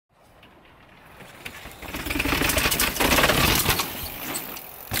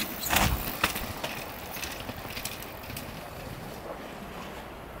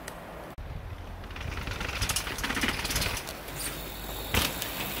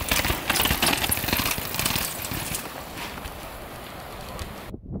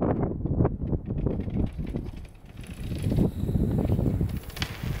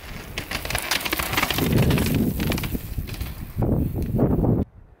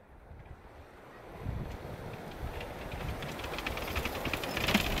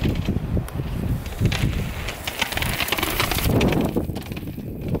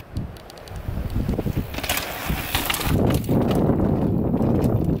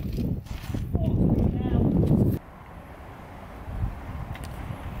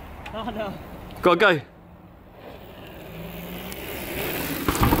Oh no. Gotta go.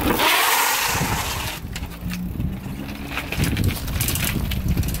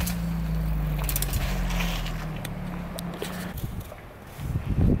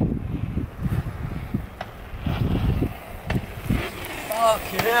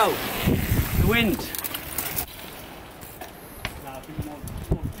 Fucking hell. The wind.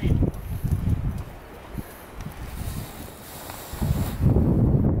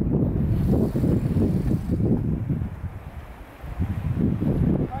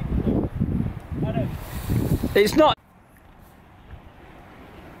 It's not.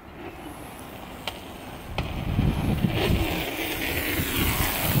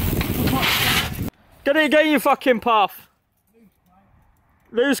 Get it again, you fucking puff.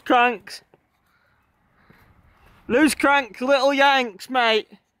 Loose cranks. Loose crank, little yanks, mate.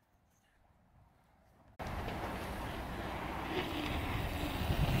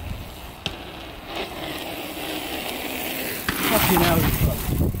 Fucking hell.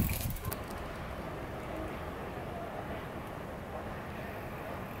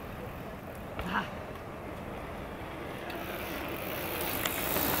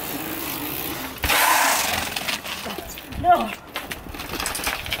 No!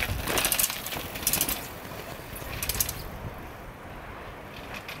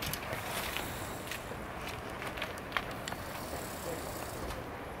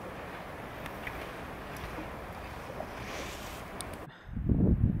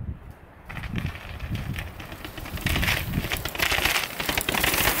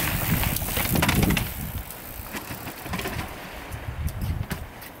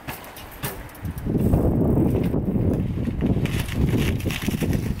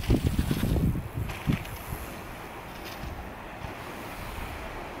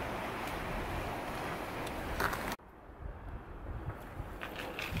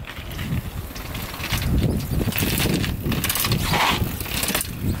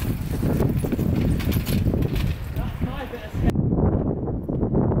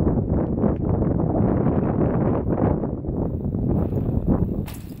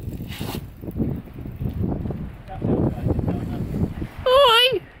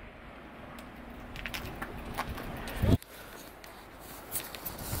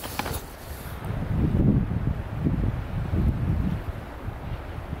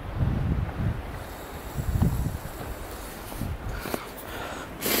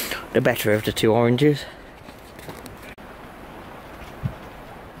 The better of the two oranges.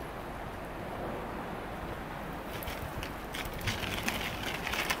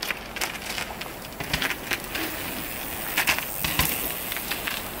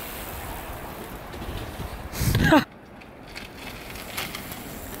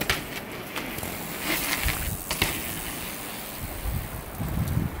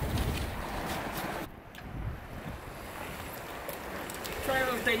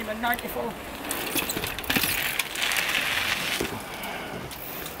 Trail Demon 94.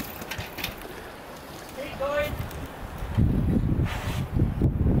 Keep going.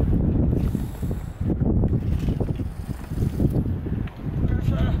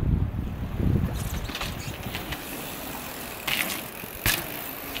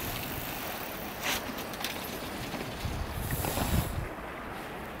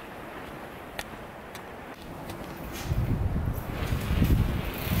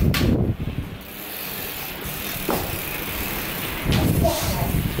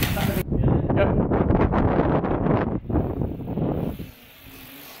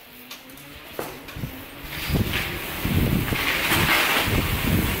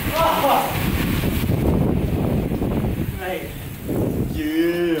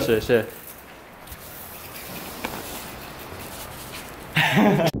 Yeah. So.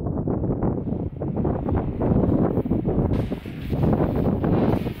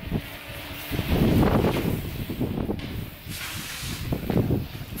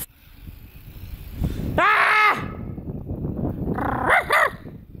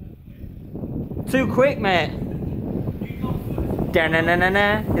 Too quick, mate.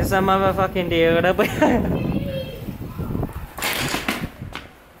 Da-na-na-na-na. It's a motherfucking deal.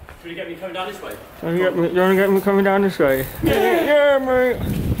 Should we get me coming down this way? You wanna get me coming down this way? Yeah, mate.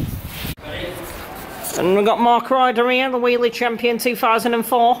 And we've got Mark Ryder here, the wheelie champion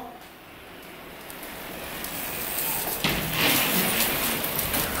 2004.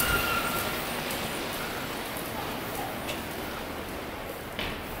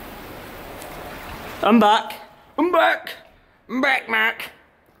 I'm back. I'm back. I'm back, Mark.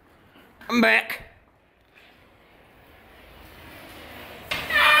 I'm back.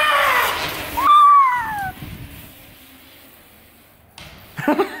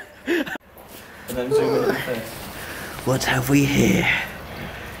 What have we here?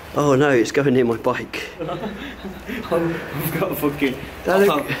 Oh no, it's going near my bike. I've got a fucking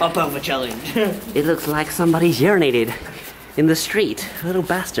Up over challenge. It looks like somebody's urinated in the street. Little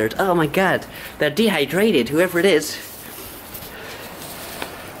bastard. Oh my god. They're dehydrated, whoever it is.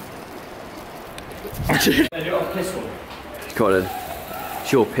 Go on then.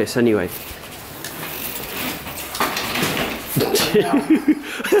 It's your piss anyway.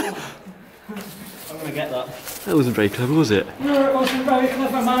 I'm gonna get that. That wasn't very clever, was it? No, it wasn't very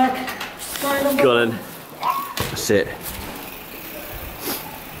clever, Mark. Go on then. That's it.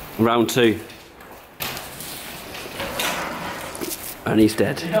 Round 2. And he's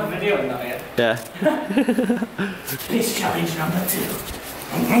dead. You have video on that yet? Yeah. Piss challenge number 2.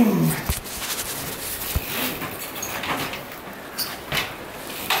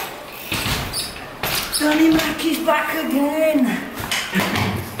 Johnny Mac is back again.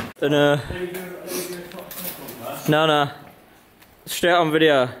 And no. Straight on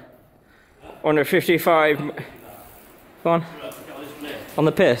video. Under 55. Go on. On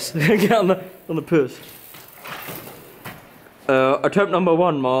the piss. Get on the piss. Attempt number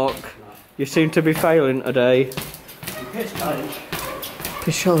 1, Mark. You seem to be failing today. Piss challenge.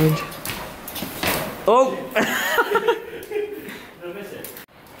 Piss challenge. Oh! Don't miss it.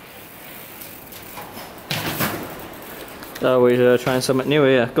 Oh, we're trying something new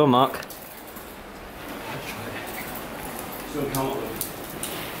here. Go on, Mark. So come up with.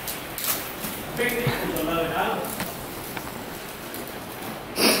 Bring this one lower down.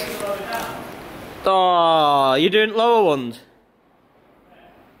 Lower down. Oh, you're doing lower ones.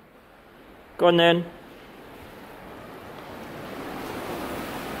 Go on then.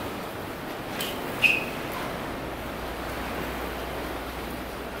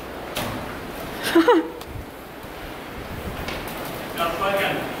 Now try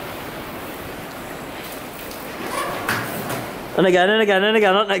again. And again, and again, and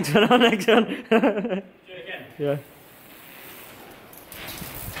again. Not next one, not next one. Do it again. Yeah.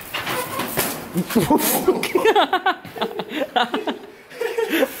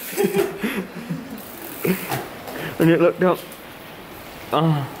 And it looked up.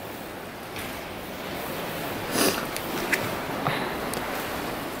 Oh.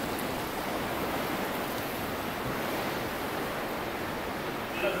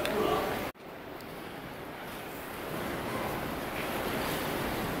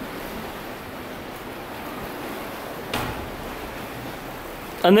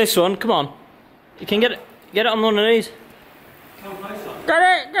 And this one, come on. You can get it on one of these. Come closer.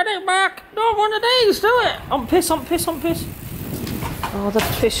 Get it back! No, one of these, do it! On piss. Oh, the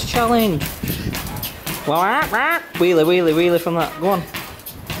piss challenge. Wheelie from that. Go on.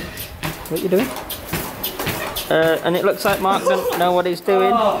 What you doing? And it looks like Mark doesn't know what he's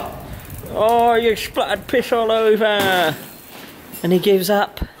doing. Oh, you splattered piss all over. And he gives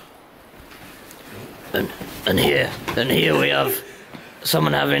up. And here we have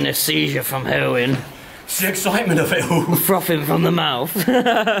someone having a seizure from heroin. It's the excitement of it all. Frothing from the mouth. Fuck,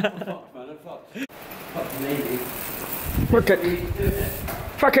 man, fuck me.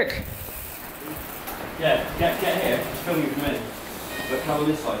 Fuck it. Yeah, get here, just film you from in. But come on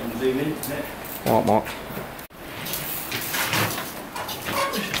this side and zoom in, isn't it? What, Mark?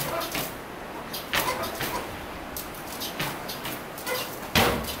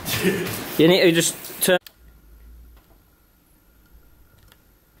 You need to just turn.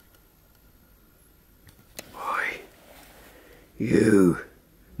 Oi. You.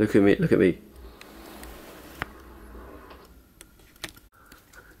 Look at me, look at me.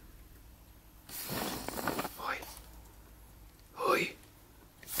 Oi. Oi.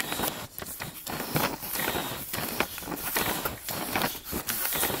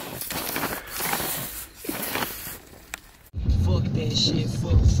 Fuck that shit,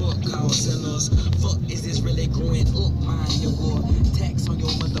 fuck call centers. Fuck, is this really going up, my nigga? Tax on your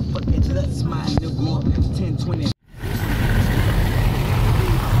motherfucking nuts, my nigga. 1020.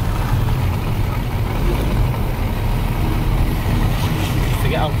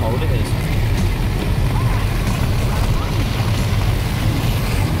 Forget how cold it is.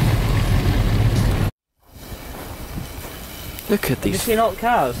 Look at Have you these. seen all the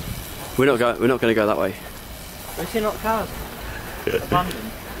cars? We're not going to go that way. Have you seen all the cars?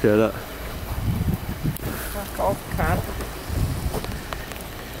 Abandoned. Yeah, look. Fuck off, can.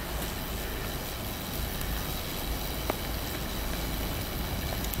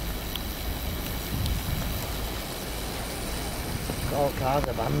 All cars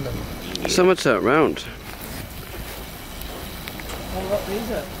abandoned. Someone turned round. Oh look,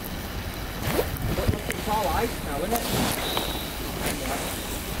 these are. Look, it's all ice now, isn't it?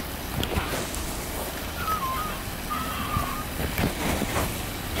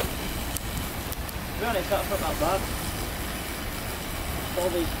 be honest, that's not that bad. All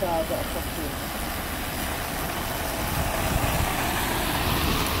these cars that are costing.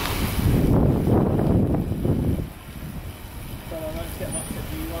 So let's get back to the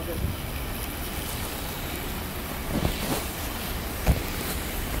wagon.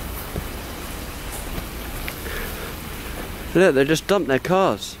 Look, they just dumped their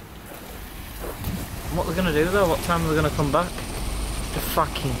cars. What they're gonna do though? What time are they gonna come back? The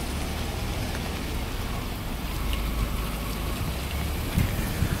fucking.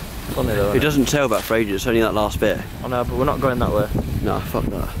 Funny though. It doesn't tell about for ages, it's only that last bit. I know, but we're not going that way. No, fuck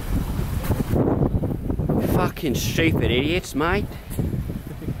that. Fucking stupid idiots, mate.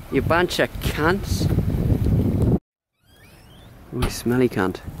 You bunch of cunts. Oh, you smelly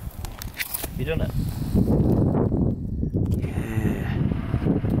cunt. You done it? Yeah.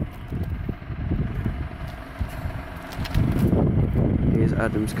 Here's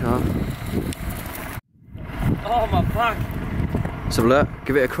Adam's car. Oh my back! Let's have a look.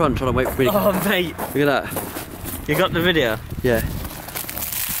 Give it a crunch while I wait for me to... Oh mate! Look at that. You got the video? Yeah.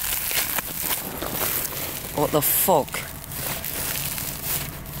 What the fuck?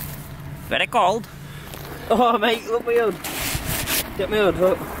 Very cold. Oh mate, look my hood. Get my hood,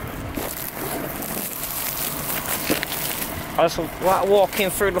 look. I was like walking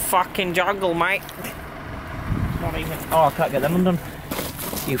through the fucking jungle, mate. Not even. Oh, I can't get them undone.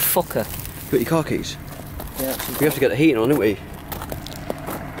 You fucker. You got your car keys? Yeah. We have to get the heating on, don't we?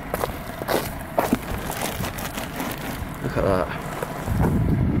 Look at that.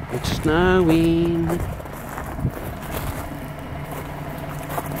 It's snowing.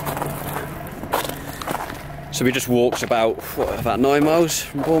 So we just walked about, what, about 9 miles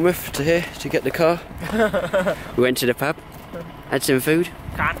from Bournemouth to here to get the car. We went to the pub, had some food,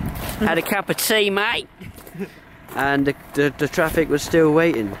 had a cup of tea, mate, and the traffic was still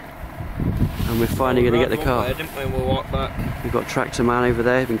waiting. And we're finally going to get the car. Didn't we? We'll walk back. We've got Tractor Man over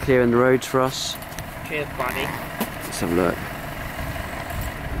there, been clearing the roads for us. Cheers, buddy. Let's have a look.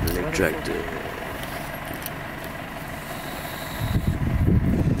 Tractor.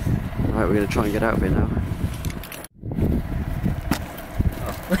 Right, we're going to try and get out of here now.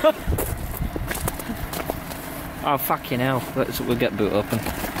 Oh fucking hell! We'll get boot open.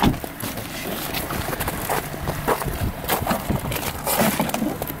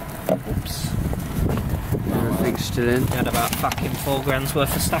 Oops. Everything's still in. We had about fucking £4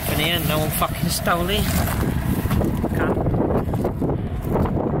 worth of stuff in here and no one fucking stole it.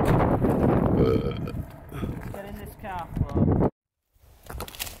 Get in this car, Flo.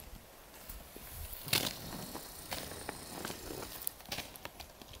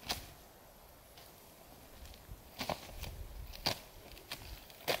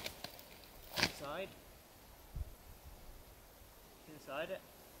 Inside. Inside it.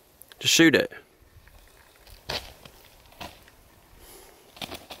 Just shoot it.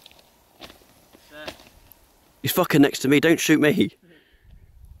 He's fucking next to me, don't shoot me.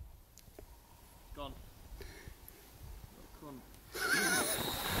 Gone.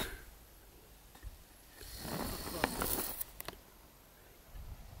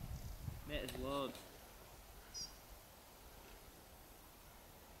 Mate, there's loads.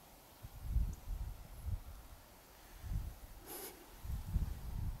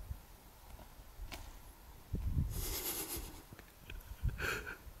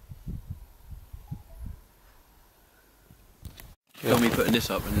 Got me putting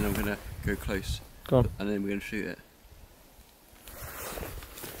this up and then I'm going to go close. Go on. And then we're going to shoot it.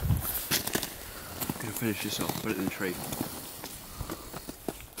 I'm going to finish this off, put it in the tree.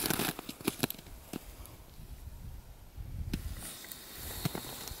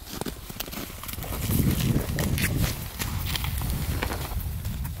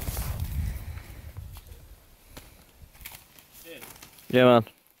 Yeah, man.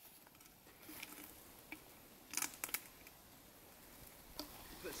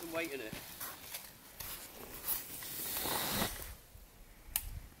 Put some weight in it.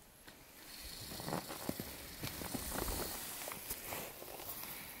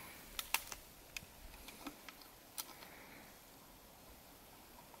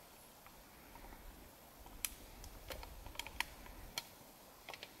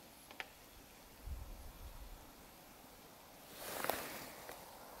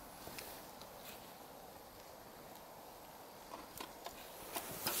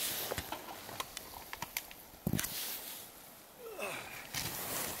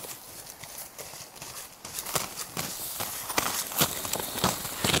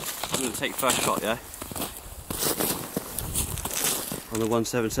 I'm going to take first shot, yeah? On the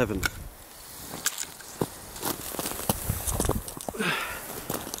 177.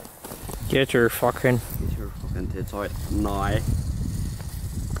 Get your fucking tits out. Now.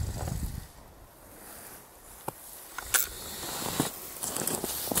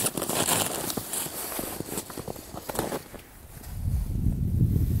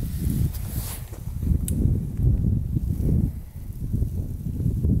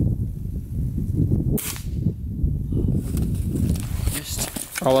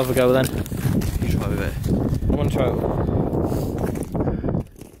 I'll have a go then. You try with it. I'm gonna try it.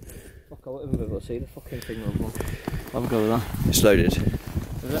 Fuck, I won't even be able to see the fucking thing over. I'll have a go with that. It's loaded. Is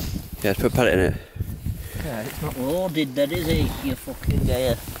it? Yeah, put a pellet in it. Yeah, it's not loaded then, is it? You fucking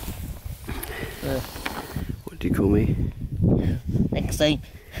guy. What do you call me? Next time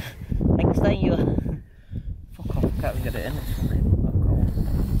you... Fuck off, I can't even get it in. It's fucking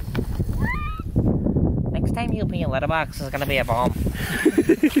cold. Next time you be in letterbox, there's gonna be a bomb.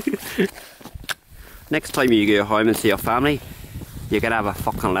 Next time you go home and see your family, you're gonna have a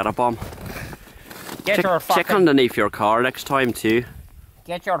fucking letter bomb. Check underneath your car next time too.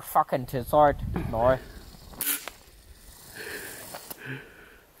 Get your fucking tits out. No.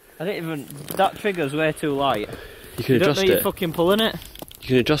 I didn't even... That trigger's way too light. You can adjust don't know it. you're fucking pulling it? You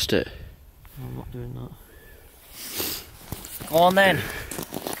can adjust it. I'm not doing that. Go on then.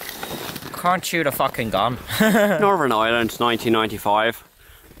 Can't shoot a fucking gun. Northern Ireland, 1995.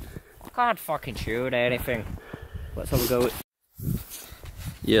 Can't fucking shoot anything. Let's have a go with...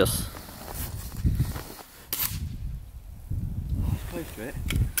 Yes. It's close to it.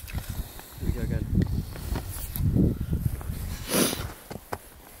 Here we go again.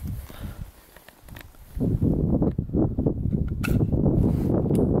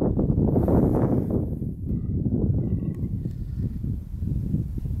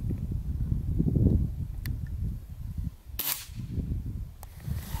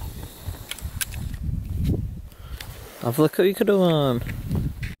 Have a look what you could do on.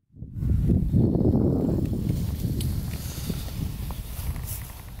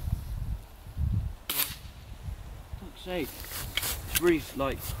 Fuck's sake. It's really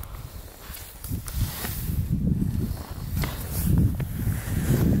like...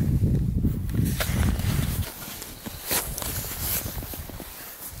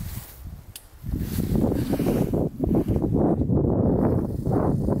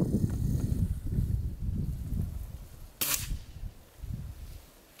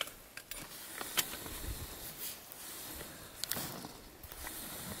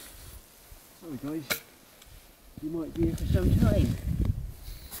 Sorry guys, you might be here for some time.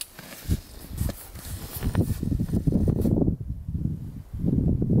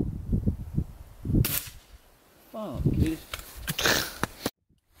 Fuck, dude.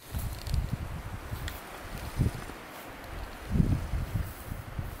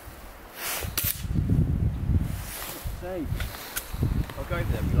 Say, I'll go over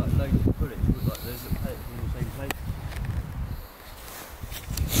there and be like loads of bullets with like those little pellets in the same place.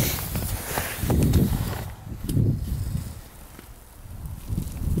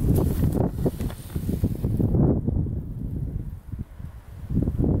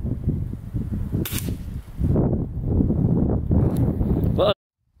 What?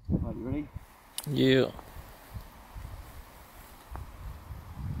 Right, you ready? Yeah.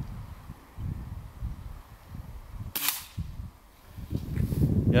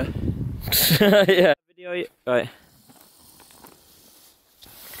 Yeah. Yeah. Video. Right.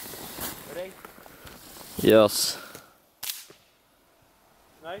 Ready? Yes.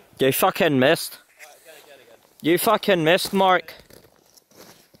 No? You fucking missed. Alright, again. You fucking missed, Mark.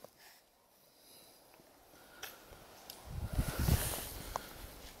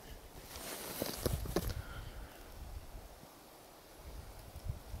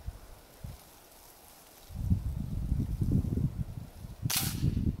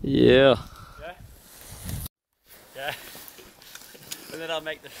 Yeah. Yeah? Yeah. And then I'll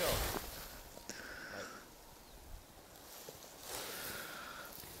make the shot. Right.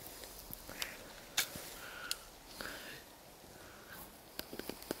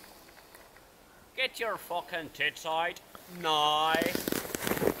 Get your fucking tits out. No.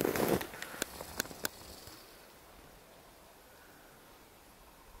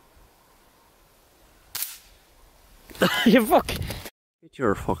 You fuck. Get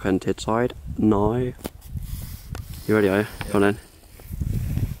your fucking tits out. No. You ready, are you? Yeah. Come on in.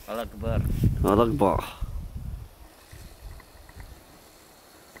 I like the bird. I like bar.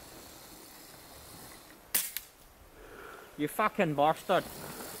 You fucking bastard.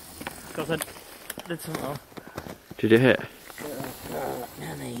 Because I did something else. Did you hit?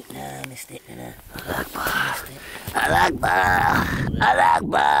 No, mate, no, I missed it, no.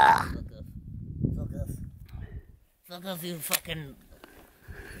 Fuck off, you fucking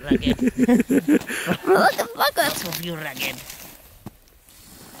Rugged. Motherfucker! Of you rugged.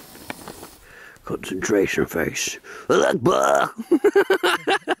 Concentration face.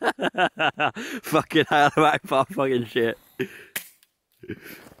 Fucking hell, about fucking shit.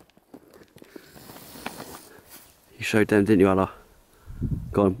 You showed them, didn't you, Allah?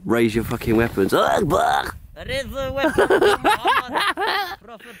 Go on, raise your fucking weapons. Raise the weapon, Muhammad.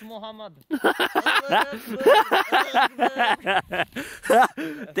 Prophet Muhammad.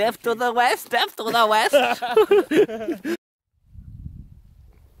 Death to the west, death to the west.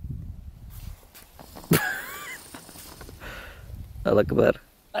 Allah Akbar.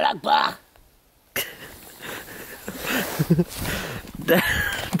 Allah Akbar.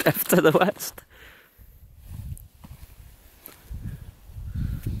 Death to the west.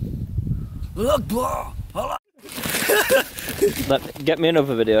 Get me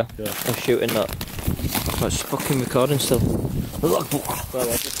another video. Yeah. I'm shooting that. Oh, it's fucking recording still.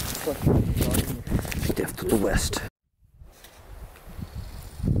 Death to the west.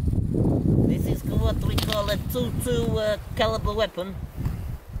 This is what we call a 22 caliber weapon.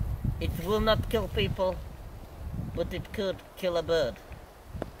 It will not kill people, but it could kill a bird.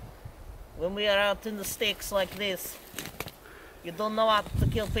 When we are out in the sticks like this, you don't know how to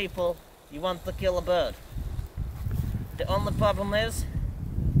kill people, you want to kill a bird. The only problem is,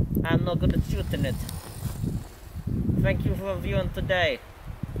 I'm not good at shooting it. Thank you for viewing today.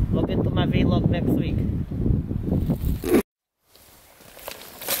 Log into my vlog next week.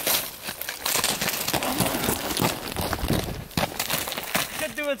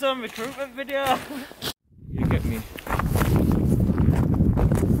 Could do its own recruitment video. You get me.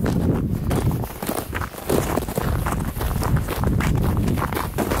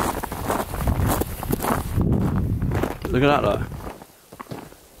 Look at that, though.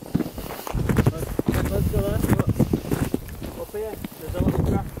 Let's go there. Up here, there's a little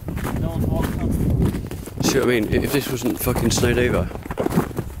track. No one's walking on. See what I mean? If this wasn't fucking snowed over.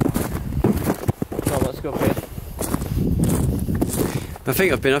 So let's go up here. I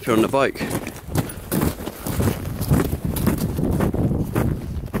think I've been up here on the bike.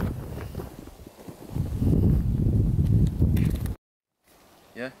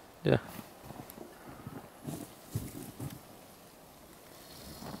 Yeah? Yeah.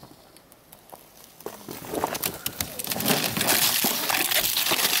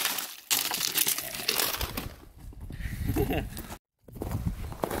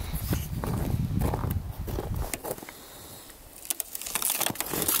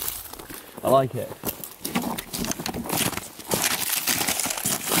 I like it.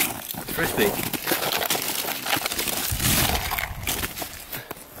 Crispy.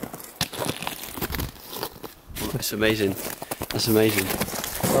 That's amazing. That's amazing.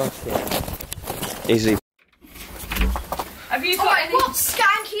 Easy. Have you got any? What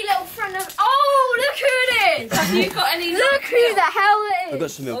skanky little friend of? Oh, look who it is! Have you got any? Look who the hell it is! I've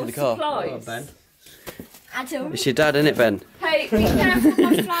got some milk in the car. Supplies. Ben. Adam. It's your dad, isn't it, Ben? Hey, we can have some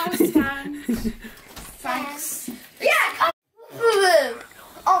more flowers, man. Thanks. Yeah, come.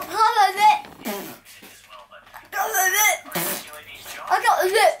 Oh, come on it. Come on it. I got the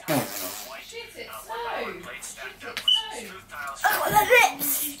lip. Shit it, I got the lips.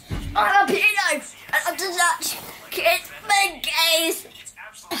 I got a peanut. And I'm just that kid, big gaze.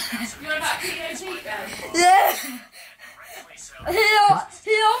 You're about POT then? Yeah.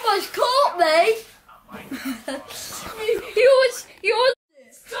 He almost caught me. he was.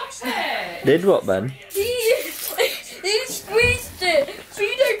 Stop it! Did what, Ben? He squeezed it.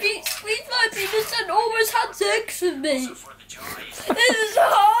 Peter beat squeezed my penis and almost had sex with me. This is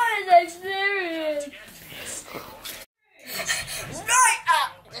hard, I'm serious. Right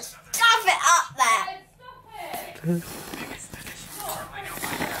up! Just stuff it up there.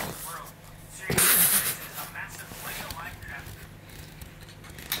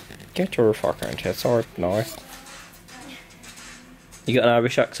 Get your fucking tits out, nice. You got an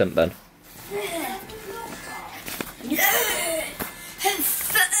Irish accent, Ben?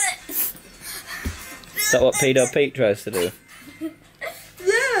 Is that what Pedo Pete tries to do?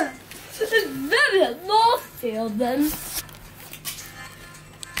 Yeah, it's very nasty of them.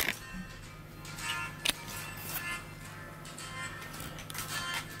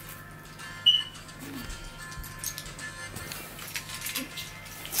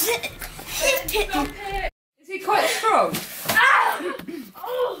 Is he quite strong?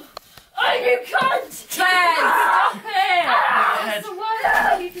 Oh, you can't! Ben, stop it! That's the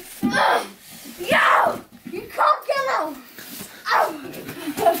worst thing you can say. Yo! You can't kill him! Ow!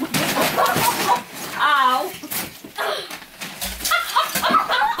 Ow!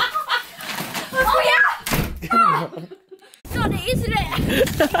 Oh yeah! Oh. Got it, isn't it?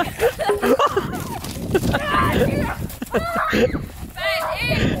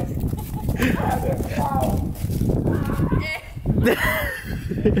 Get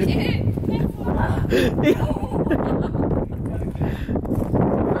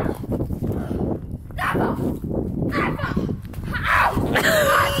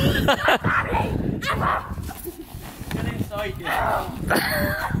inside you.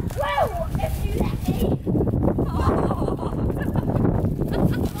 Well, if you let me.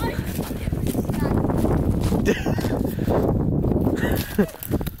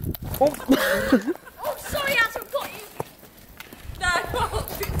 Oh, sorry, I hasn't got you. No.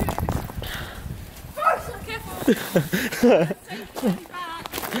 So careful.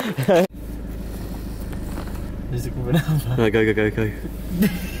 Is it coming out? No, go.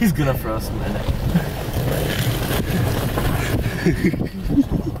 He's gonna throw something in it.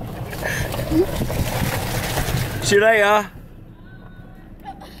 See you later.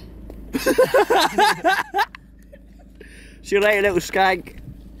 See you later, little skank.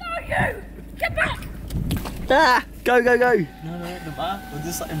 No, you! Get back! Ah, go. No, it don't matter. We'll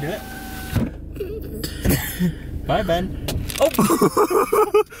just let him do it. Bye, Ben. Oh!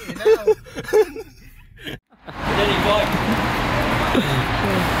 Ready, boy.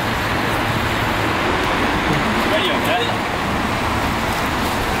 Ready, okay?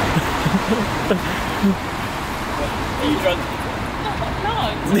 Are you drunk? No.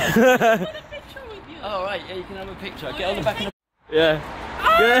 I want a picture with you. Oh, right, yeah, you can have a picture. Get on the back of the... Yeah.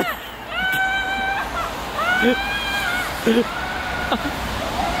 Good.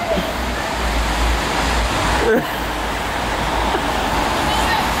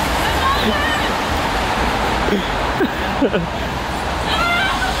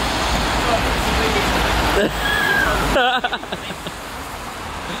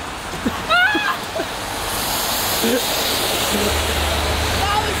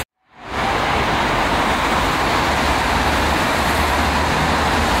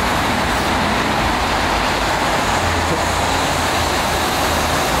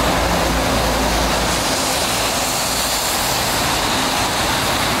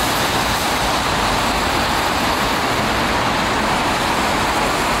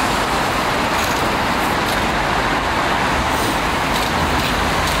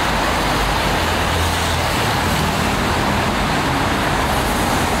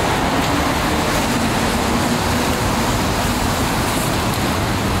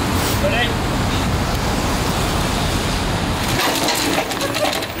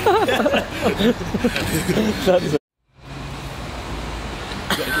 That's it.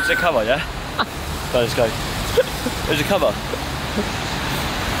 Is it a cover, yeah? Let's go. There's a cover.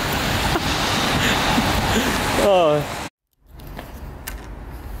 Oh.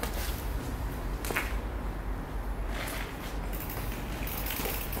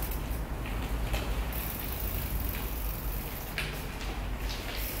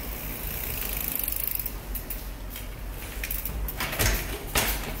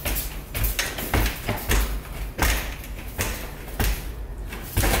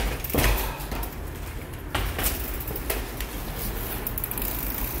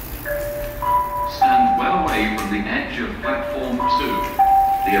 Stand well away from the edge of platform 2.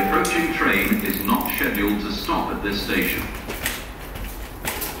 The approaching train is not scheduled to stop at this station.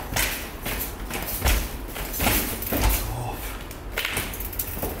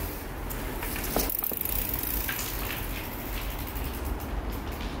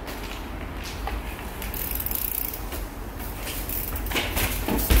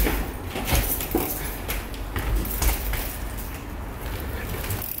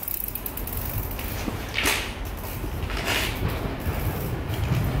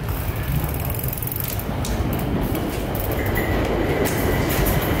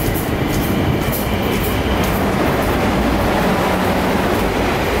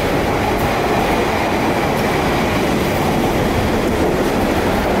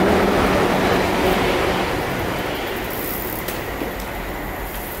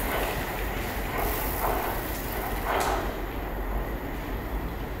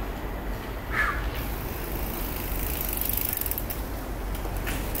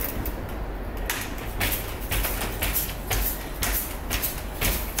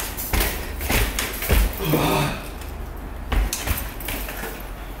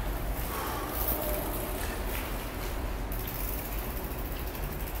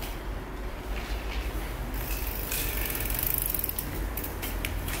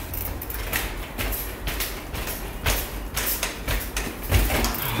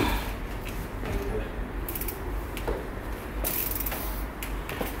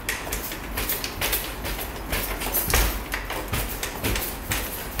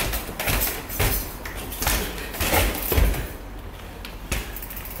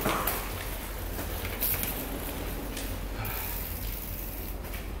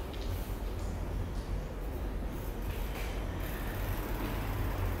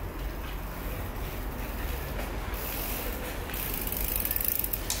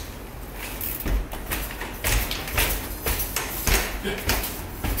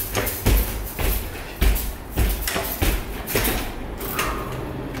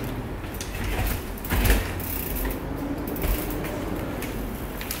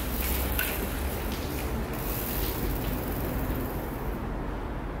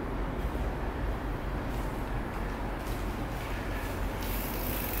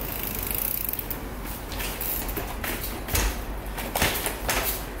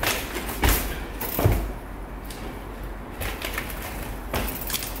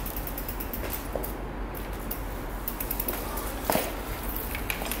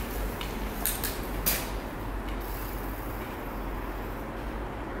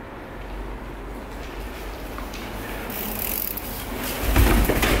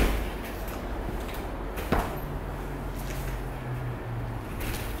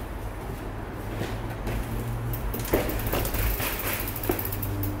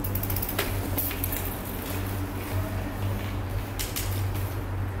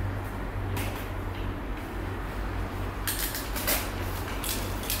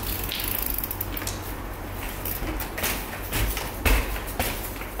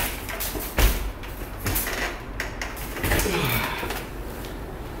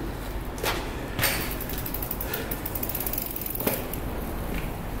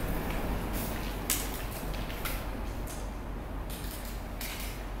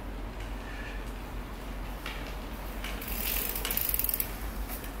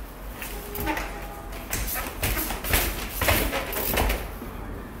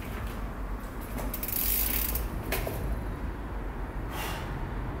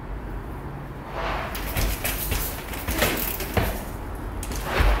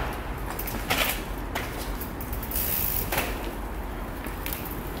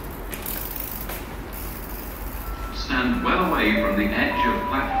 from the edge of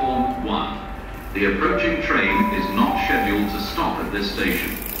platform 1. The approaching train is not scheduled to stop at this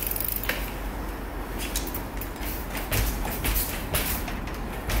station.